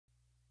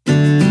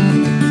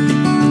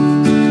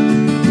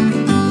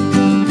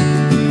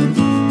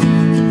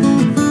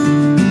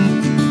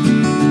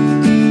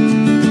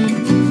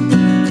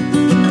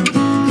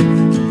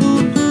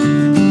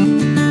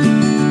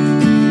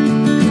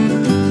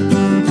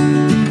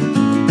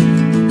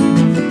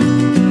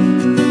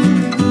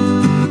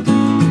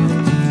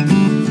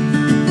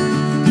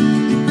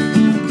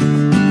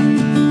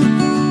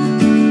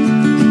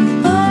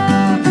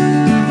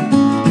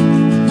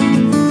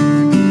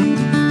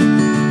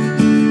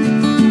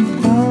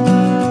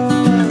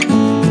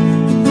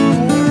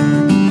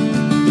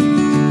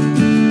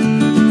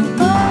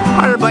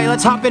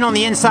let's hop in on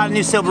the inside of the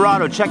new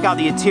Silverado, check out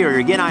the interior.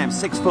 Again, I am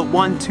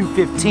 6'1",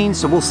 215,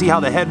 so we'll see how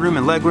the headroom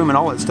and legroom and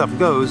all that stuff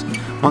goes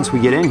once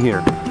we get in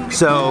here.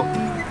 So,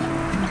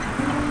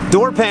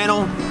 door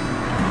panel,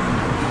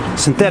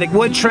 synthetic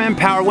wood trim,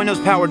 power windows,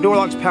 power door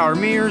locks, power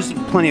mirrors,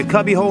 plenty of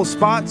cubby hole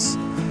spots.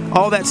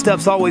 All that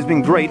stuff's always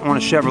been great on a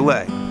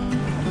Chevrolet.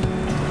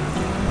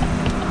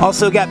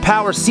 Also got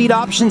power seat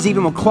options,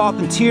 even with cloth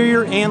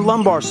interior and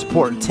lumbar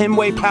support.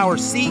 10-way power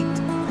seat.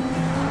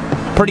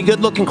 Pretty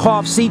good looking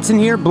cloth seats in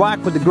here,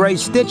 black with the gray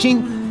stitching.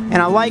 And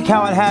I like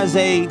how it has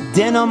a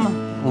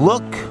denim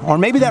look, or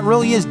maybe that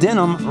really is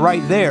denim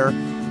right there,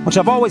 which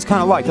I've always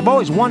kind of liked. I've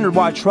always wondered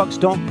why trucks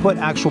don't put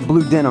actual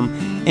blue denim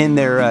in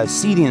their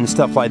seating and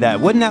stuff like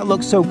that. Wouldn't that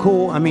look so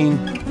cool? I mean,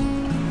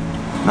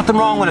 nothing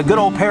wrong with a good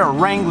old pair of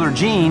Wrangler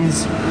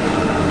jeans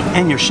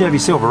and your Chevy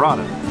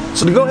Silverado.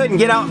 So to go ahead and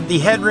get out the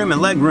headroom and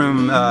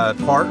legroom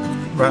part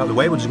right out of the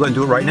way, we'll just go ahead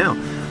and do it right now.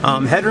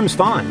 Headroom's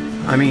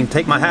fine. I mean,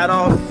 take my hat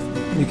off.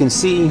 You can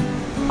see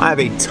I have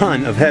a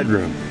ton of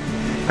headroom.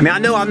 I mean, I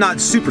know I'm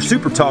not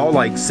super tall,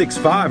 like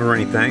 6'5" or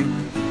anything.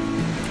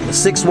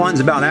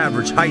 6'1's about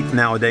average height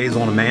nowadays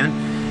on a man.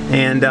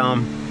 And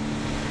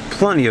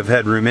plenty of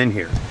headroom in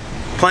here.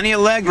 Plenty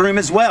of legroom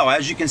as well,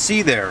 as you can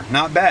see there.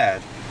 Not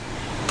bad.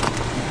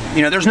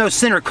 You know, there's no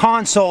center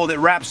console that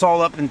wraps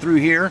all up and through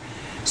here.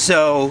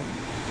 So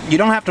you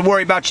don't have to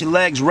worry about your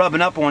legs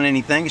rubbing up on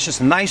anything. It's just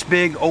a nice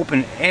big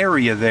open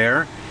area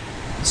there.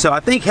 So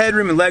I think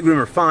headroom and legroom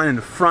are fine in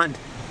the front,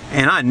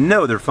 and I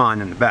know they're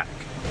fine in the back.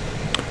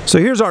 So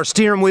here's our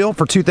steering wheel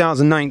for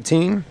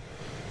 2019.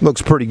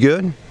 Looks pretty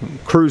good.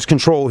 Cruise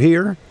control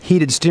here,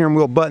 heated steering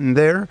wheel button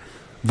there,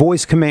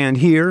 voice command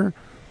here.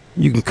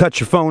 You can cut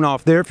your phone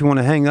off there if you want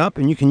to hang up,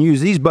 and you can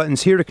use these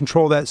buttons here to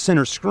control that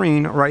center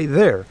screen right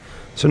there.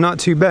 So not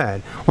too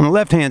bad. On the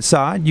left-hand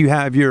side, you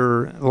have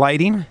your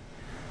lighting,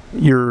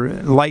 your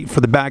light for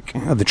the back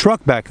of the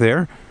truck back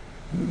there.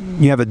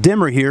 You have a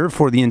dimmer here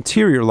for the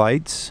interior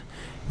lights,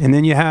 and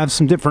then you have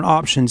some different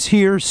options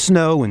here,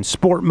 snow and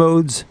sport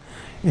modes,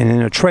 and then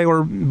a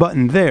trailer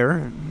button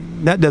there.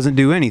 That doesn't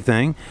do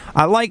anything.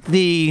 I like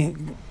the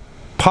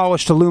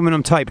polished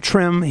aluminum type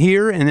trim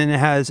here, and then it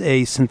has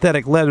a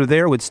synthetic leather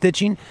there with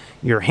stitching,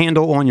 your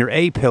handle on your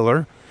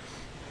A-pillar.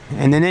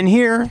 And then in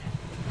here,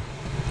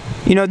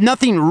 you know,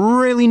 nothing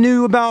really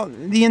new about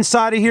the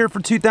inside of here for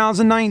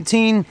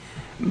 2019.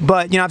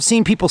 But, you know, I've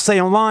seen people say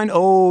online,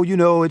 oh, you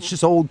know, it's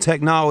just old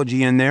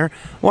technology in there.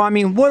 Well, I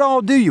mean, what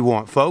all do you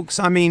want, folks?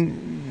 I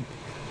mean,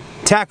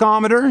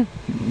 tachometer,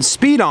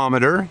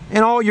 speedometer,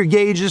 and all your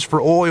gauges for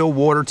oil,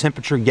 water,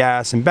 temperature,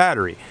 gas, and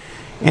battery.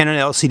 And an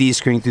LCD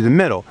screen through the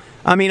middle.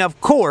 I mean,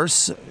 of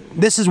course,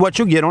 this is what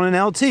you'll get on an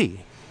LT.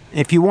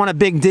 If you want a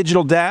big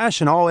digital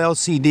dash and all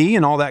LCD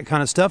and all that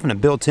kind of stuff and a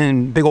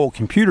built-in big old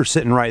computer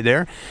sitting right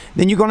there,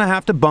 then you're going to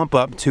have to bump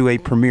up to a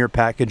Premier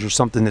package or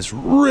something that's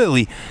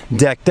really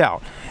decked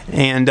out.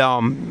 And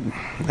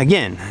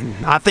again,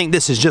 I think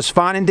this is just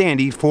fine and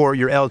dandy for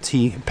your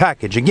LT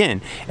package.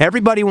 Again,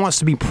 everybody wants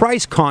to be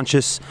price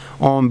conscious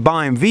on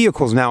buying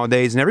vehicles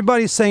nowadays, and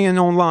everybody's saying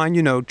online,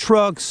 you know,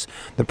 trucks,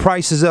 the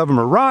prices of them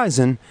are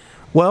rising.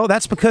 Well,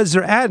 that's because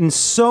they're adding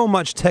so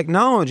much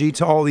technology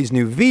to all these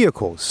new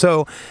vehicles.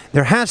 So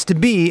there has to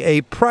be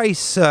a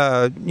price,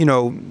 you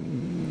know,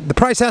 the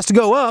price has to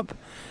go up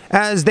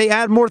as they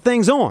add more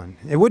things on.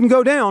 It wouldn't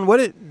go down, would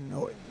it?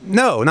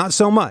 No, not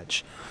so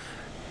much.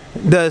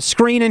 The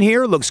screen in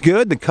here looks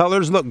good. The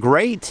colors look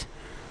great.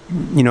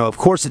 You know, of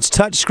course, it's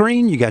touch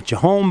screen. You got your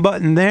home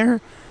button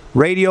there.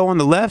 Radio on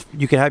the left.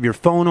 You could have your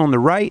phone on the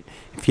right.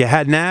 If you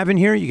had nav in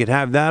here, you could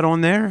have that on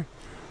there.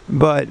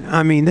 But,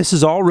 I mean, this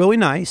is all really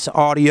nice.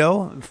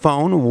 Audio,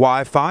 phone,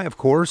 Wi-Fi, of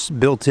course,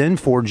 built-in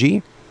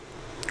 4G.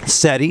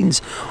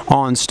 Settings,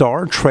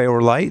 OnStar,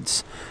 trailer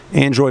lights,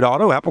 Android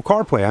Auto, Apple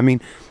CarPlay. I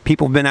mean,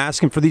 people have been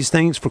asking for these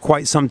things for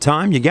quite some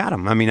time. You got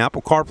them. I mean,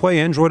 Apple CarPlay,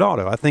 Android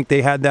Auto. I think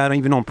they had that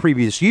even on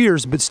previous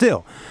years, but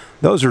still,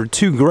 those are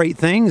two great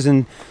things,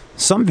 and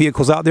some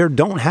vehicles out there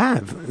don't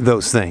have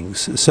those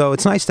things. So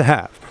it's nice to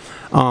have.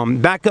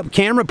 Backup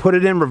camera, put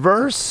it in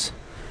reverse,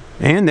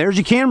 and there's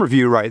your camera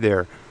view right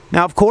there.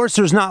 Now, of course,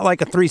 there's not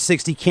like a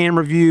 360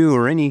 camera view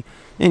or any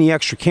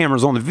extra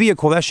cameras on the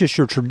vehicle. That's just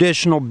your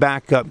traditional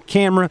backup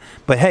camera.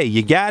 But hey,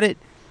 you got it.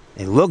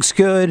 It looks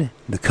good.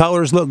 The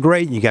colors look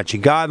great. You got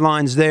your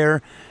guidelines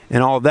there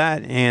and all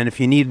that. And if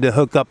you needed to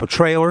hook up a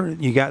trailer,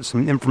 you got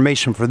some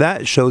information for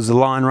that. It shows the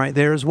line right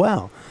there as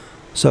well.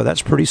 So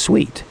that's pretty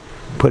sweet.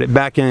 Put it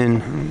back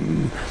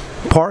in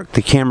park,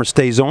 the camera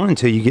stays on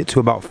until you get to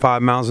about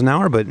 5 miles an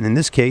hour, but in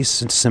this case,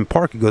 since it's in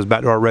park, it goes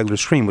back to our regular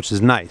screen, which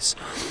is nice.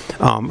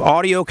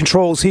 Audio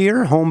controls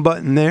here, home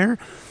button there.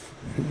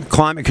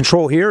 Climate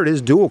control here, it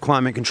is dual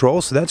climate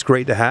control, so that's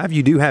great to have.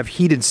 You do have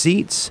heated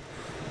seats,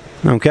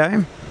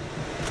 okay?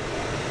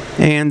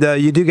 And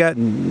you do got,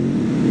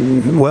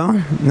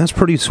 well, that's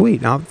pretty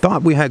sweet. I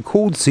thought we had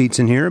cooled seats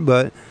in here,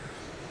 but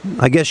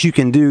I guess you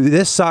can do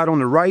this side on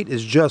the right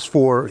is just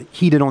for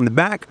heated on the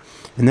back,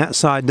 and that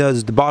side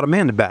does the bottom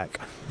and the back.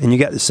 And you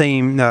got the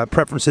same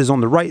preferences on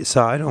the right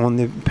side, on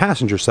the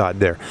passenger side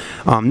there.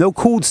 No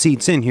cooled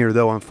seats in here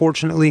though,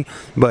 unfortunately,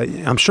 but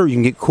I'm sure you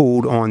can get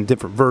cooled on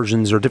different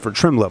versions or different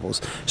trim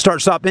levels.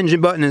 Start stop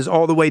engine button is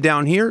all the way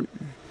down here.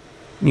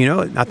 You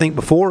know, I think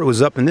before it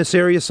was up in this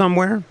area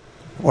somewhere,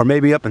 or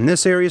maybe up in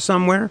this area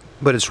somewhere,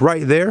 but it's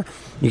right there.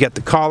 You got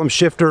the column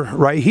shifter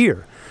right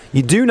here.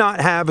 You do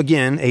not have,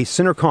 again, a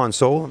center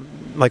console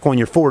like on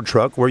your Ford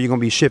truck where you're going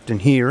to be shifting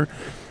here,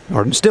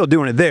 or still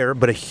doing it there,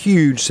 but a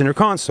huge center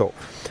console.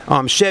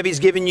 Chevy's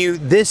giving you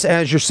this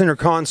as your center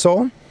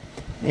console,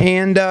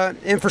 and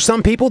for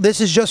some people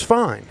this is just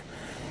fine.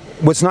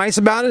 What's nice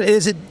about it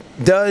is it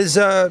does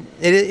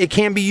it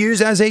can be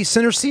used as a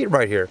center seat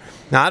right here.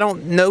 Now I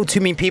don't know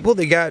too many people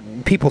that got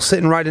people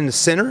sitting right in the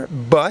center,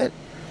 but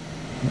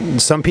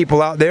some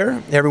people out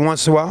there every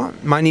once in a while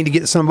might need to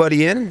get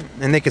somebody in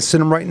and they can sit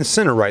them right in the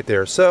center right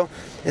there. So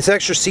it's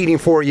extra seating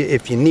for you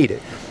if you need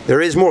it.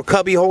 There is more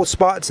cubby hole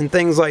spots and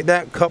things like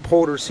that, cup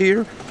holders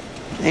here,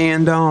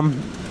 and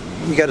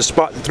you got a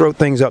spot to throw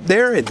things up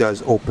there. It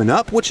does open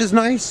up, which is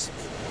nice.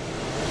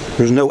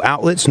 There's no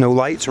outlets, no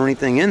lights or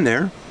anything in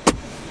there.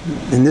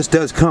 And this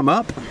does come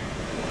up.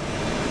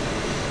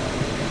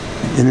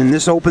 And then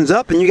this opens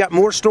up and you got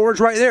more storage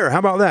right there. How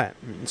about that?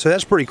 So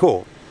that's pretty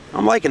cool.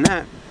 I'm liking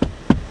that.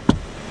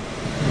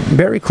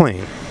 Very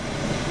clean.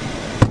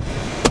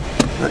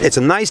 It's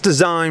a nice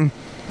design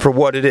for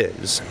what it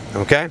is,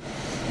 okay?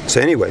 So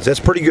anyways, that's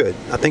pretty good.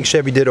 I think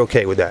Chevy did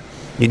okay with that.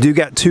 You do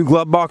got two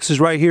glove boxes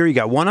right here. You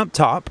got one up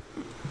top.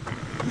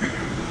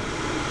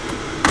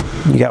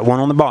 You got one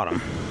on the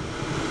bottom.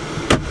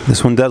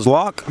 This one does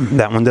lock,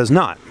 that one does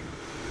not.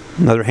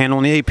 Another handle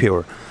on the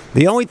A-pillar.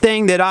 The only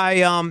thing that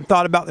I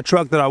thought about the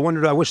truck that I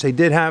wondered I wish they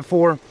did have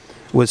for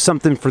was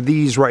something for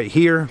these right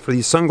here, for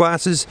these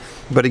sunglasses.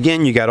 But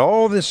again, you got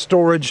all this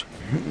storage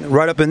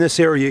right up in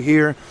this area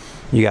here.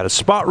 You got a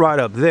spot right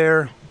up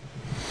there.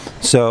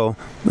 So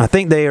I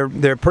think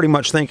they're pretty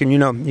much thinking, you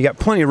know, you got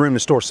plenty of room to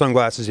store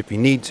sunglasses if you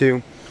need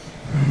to.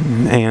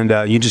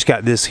 And you just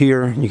got this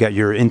here. You got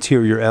your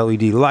interior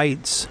LED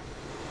lights.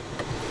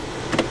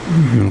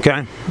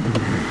 Okay.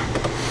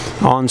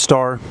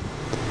 OnStar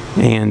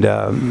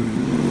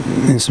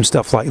and some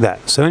stuff like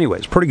that. So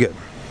anyways, pretty good.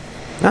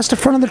 That's the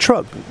front of the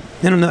truck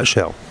in a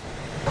nutshell.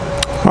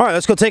 All right,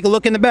 let's go take a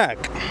look in the back.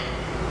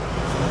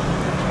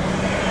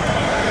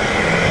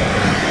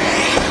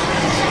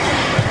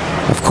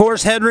 Of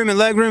course, headroom and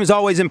legroom is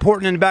always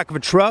important in the back of a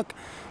truck.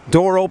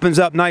 Door opens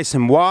up nice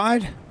and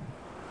wide.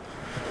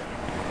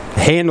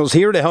 Handles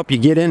here to help you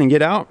get in and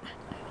get out.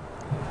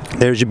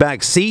 There's your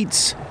back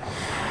seats.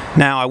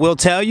 Now, I will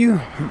tell you,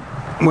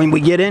 when we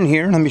get in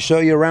here, let me show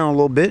you around a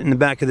little bit in the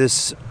back of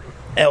this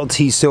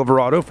LT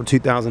Silverado for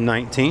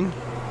 2019.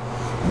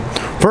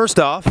 First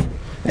off,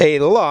 a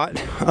lot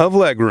of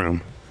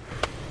legroom,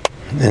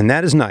 and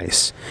that is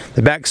nice.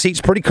 The back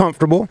seat's pretty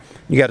comfortable.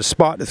 You got a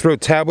spot to throw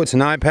tablets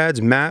and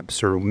iPads,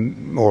 maps, or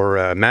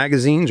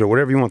magazines, or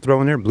whatever you want to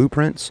throw in there,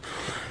 blueprints.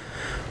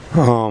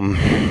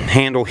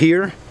 Handle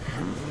here,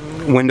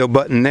 window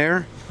button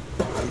there,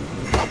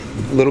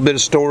 a little bit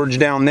of storage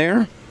down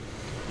there.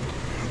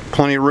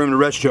 Plenty of room to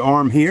rest your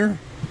arm here.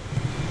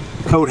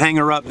 Coat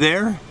hanger up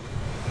there.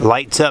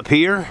 Lights up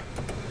here.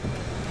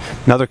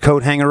 Another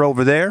coat hanger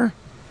over there.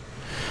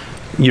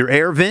 Your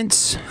air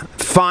vents.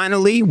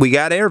 Finally, we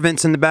got air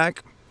vents in the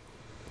back.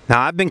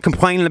 Now, I've been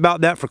complaining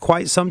about that for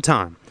quite some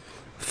time.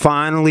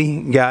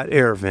 Finally got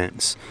air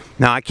vents.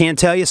 Now, I can't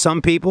tell you,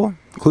 some people,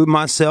 including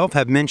myself,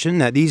 have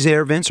mentioned that these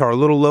air vents are a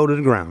little low to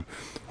the ground.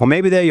 Well,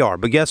 maybe they are,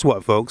 but guess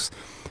what, folks?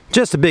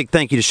 Just a big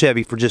thank you to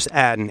Chevy for just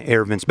adding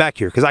air vents back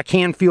here, because I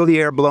can feel the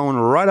air blowing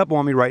right up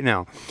on me right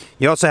now.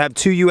 You also have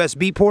two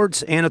USB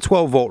ports and a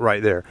 12 volt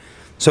right there.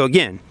 So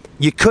again,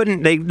 you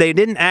couldn't, they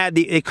didn't add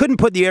they couldn't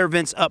put the air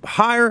vents up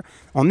higher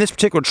on this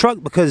particular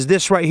truck because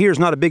this right here is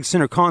not a big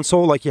center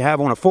console like you have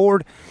on a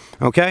Ford.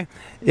 Okay,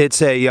 it's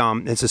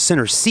a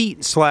center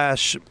seat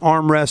slash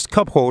armrest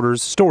cup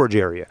holders storage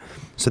area.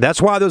 So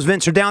that's why those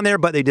vents are down there,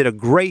 but they did a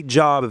great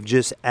job of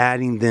just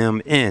adding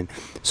them in.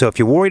 So if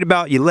you're worried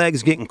about your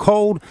legs getting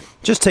cold,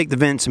 just take the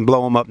vents and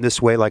blow them up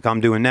this way like I'm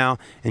doing now,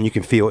 and you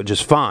can feel it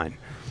just fine.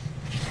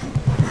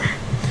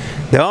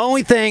 The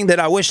only thing that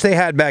I wish they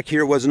had back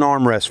here was an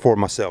armrest for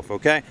myself,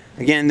 okay?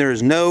 Again,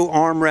 there's no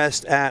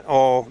armrest at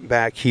all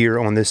back here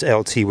on this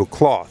LT with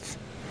cloth.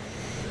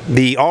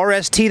 The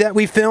RST that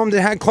we filmed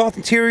that had cloth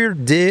interior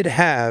did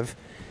have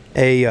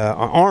an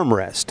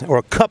armrest, or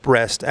a cup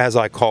rest as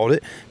I called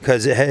it,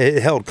 because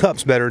it held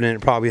cups better than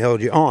it probably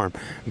held your arm.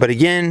 But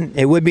again,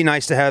 it would be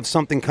nice to have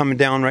something coming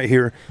down right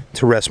here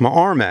to rest my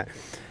arm at.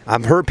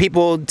 I've heard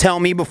people tell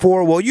me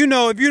before, well, you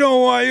know, if you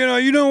don't want,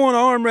 you don't want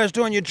an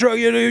armrest on your truck,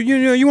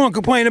 you won't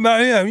complain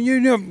about it, you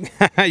know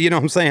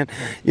what I'm saying?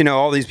 You know,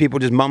 all these people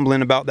just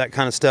mumbling about that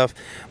kind of stuff.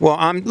 Well,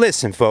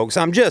 listen, folks,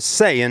 I'm just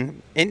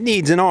saying it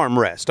needs an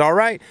armrest, all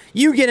right?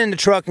 You get in the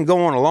truck and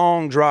go on a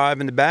long drive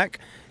in the back,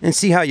 and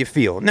see how you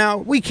feel. Now,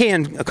 we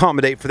can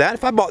accommodate for that.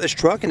 If I bought this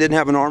truck and didn't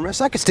have an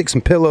armrest, I could stick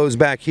some pillows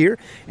back here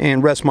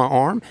and rest my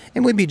arm,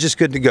 and we'd be just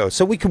good to go.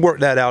 So we could work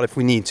that out if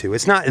we need to.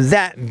 It's not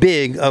that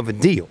big of a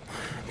deal.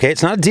 Okay,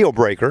 it's not a deal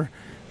breaker,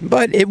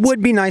 but it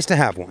would be nice to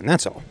have one,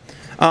 that's all.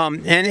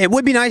 And it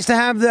would be nice to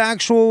have the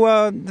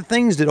actual the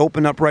things that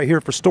open up right here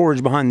for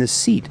storage behind this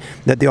seat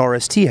that the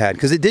RST had,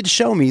 because it did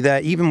show me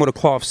that even with a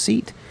cloth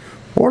seat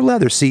or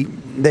leather seat,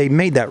 they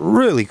made that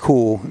really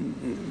cool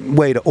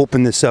way to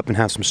open this up and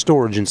have some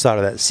storage inside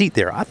of that seat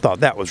there. I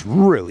thought that was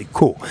really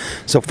cool.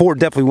 So Ford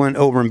definitely went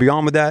over and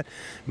beyond with that,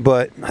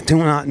 but I do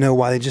not know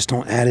why they just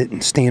don't add it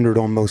in standard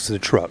on most of the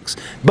trucks.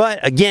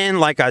 But again,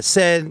 like I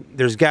said,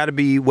 there's got to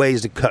be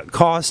ways to cut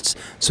costs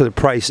so the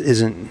price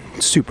isn't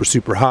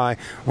super high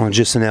on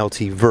just an LT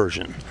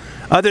version.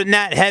 Other than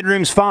that,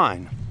 headroom's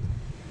fine.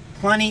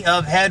 Plenty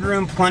of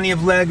headroom, plenty of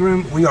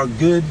legroom. We are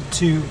good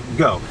to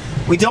go.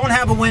 We don't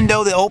have a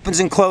window that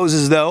opens and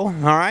closes though, all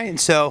right?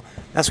 So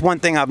that's one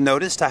thing I've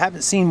noticed. I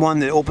haven't seen one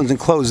that opens and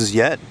closes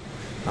yet.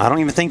 I don't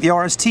even think the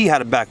RST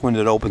had a back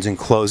window that opens and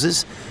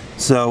closes.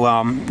 So,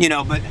 you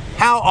know, but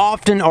how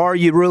often are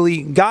you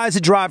really, guys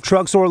that drive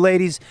trucks or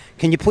ladies,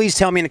 can you please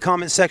tell me in the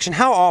comment section,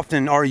 how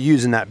often are you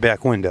using that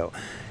back window?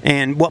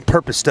 And what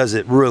purpose does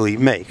it really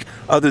make?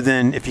 Other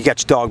than if you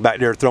got your dog back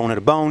there throwing it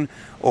a bone,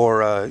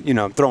 or, you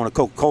know, throwing a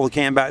Coca-Cola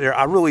can back there.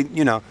 I really,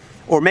 you know,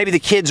 or maybe the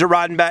kids are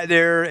riding back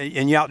there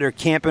and you're out there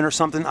camping or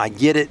something. I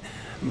get it.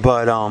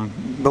 But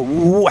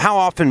how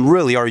often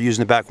really are you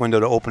using the back window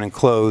to open and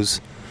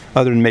close,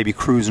 other than maybe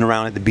cruising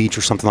around at the beach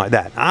or something like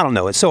that? I don't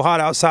know. It's so hot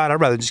outside,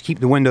 I'd rather just keep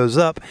the windows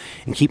up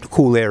and keep the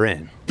cool air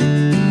in.